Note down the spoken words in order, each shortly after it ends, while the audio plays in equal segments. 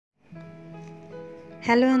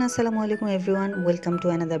Hello and Assalamualaikum everyone, welcome to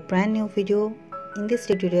another brand new video. In this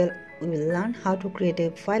tutorial we will learn how to create a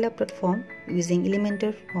file upload form using Elementor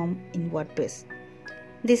form in WordPress.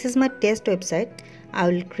 This is my test website. I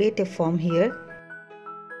will create a form here.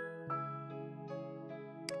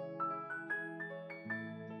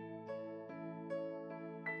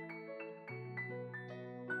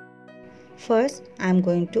 First I am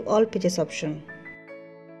going to all pages option.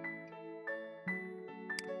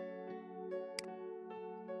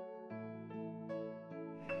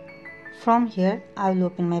 From here, I will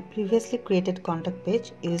open my previously created contact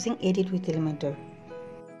page using Edit with Elementor.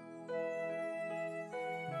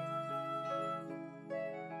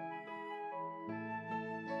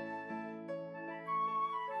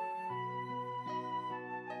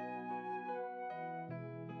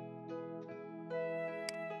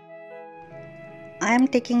 I am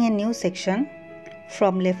taking a new section.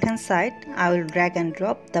 From left hand side, I will drag and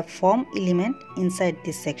drop the form element inside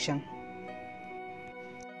this section.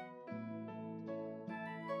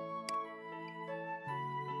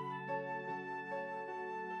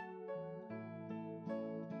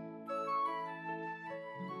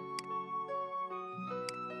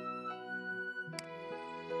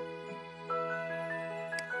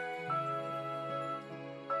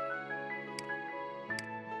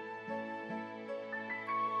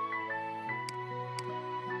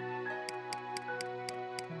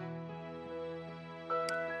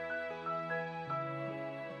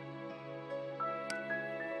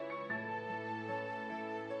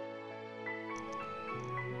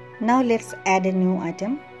 Now let's add a new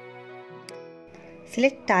item.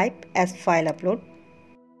 Select type as file upload.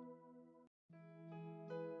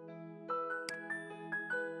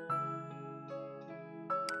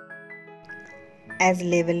 As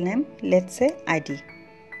label name, let's say ID.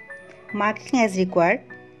 Marking as required.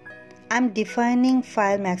 I'm defining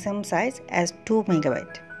file maximum size as 2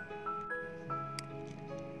 MB.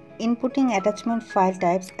 Inputting attachment file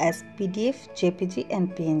types as PDF, JPG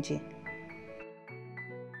and PNG.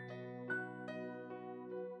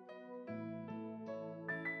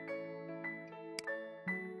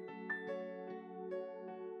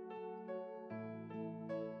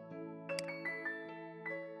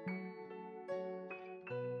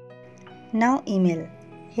 Now email.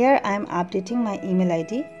 Here I am updating my email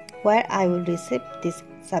ID where I will receive this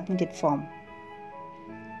submitted form.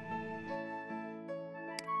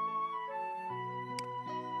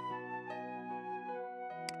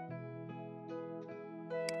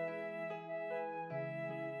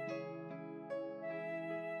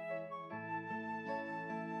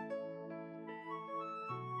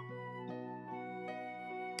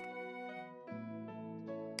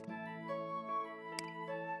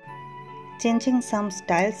 Changing some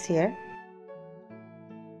styles here.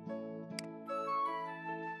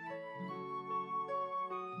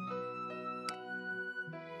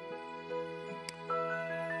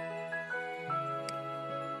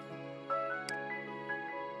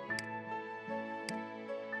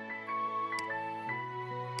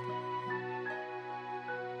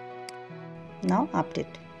 Now update.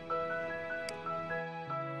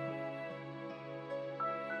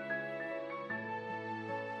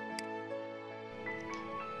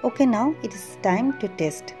 Okay, now it is time to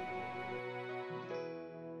test.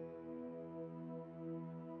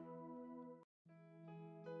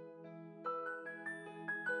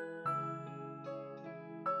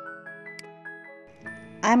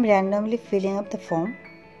 I am randomly filling up the form.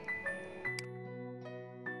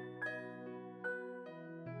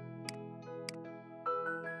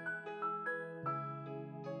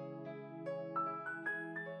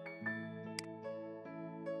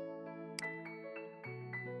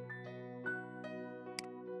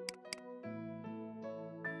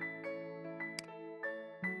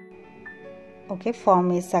 Okay,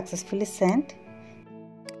 form is successfully sent.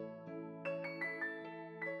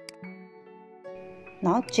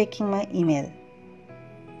 Now checking my email.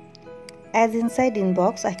 As inside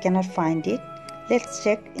inbox I cannot find it, let's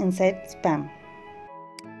check inside spam.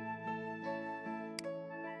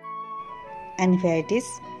 And here it is.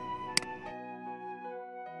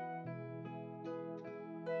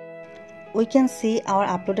 We can see our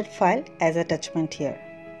uploaded file as attachment here.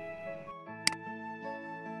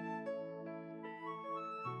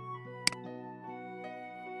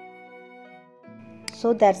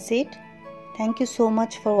 So that's it. Thank you so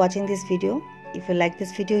much for watching this video. If you like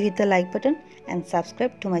this video, hit the like button and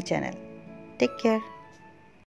subscribe to my channel. Take care.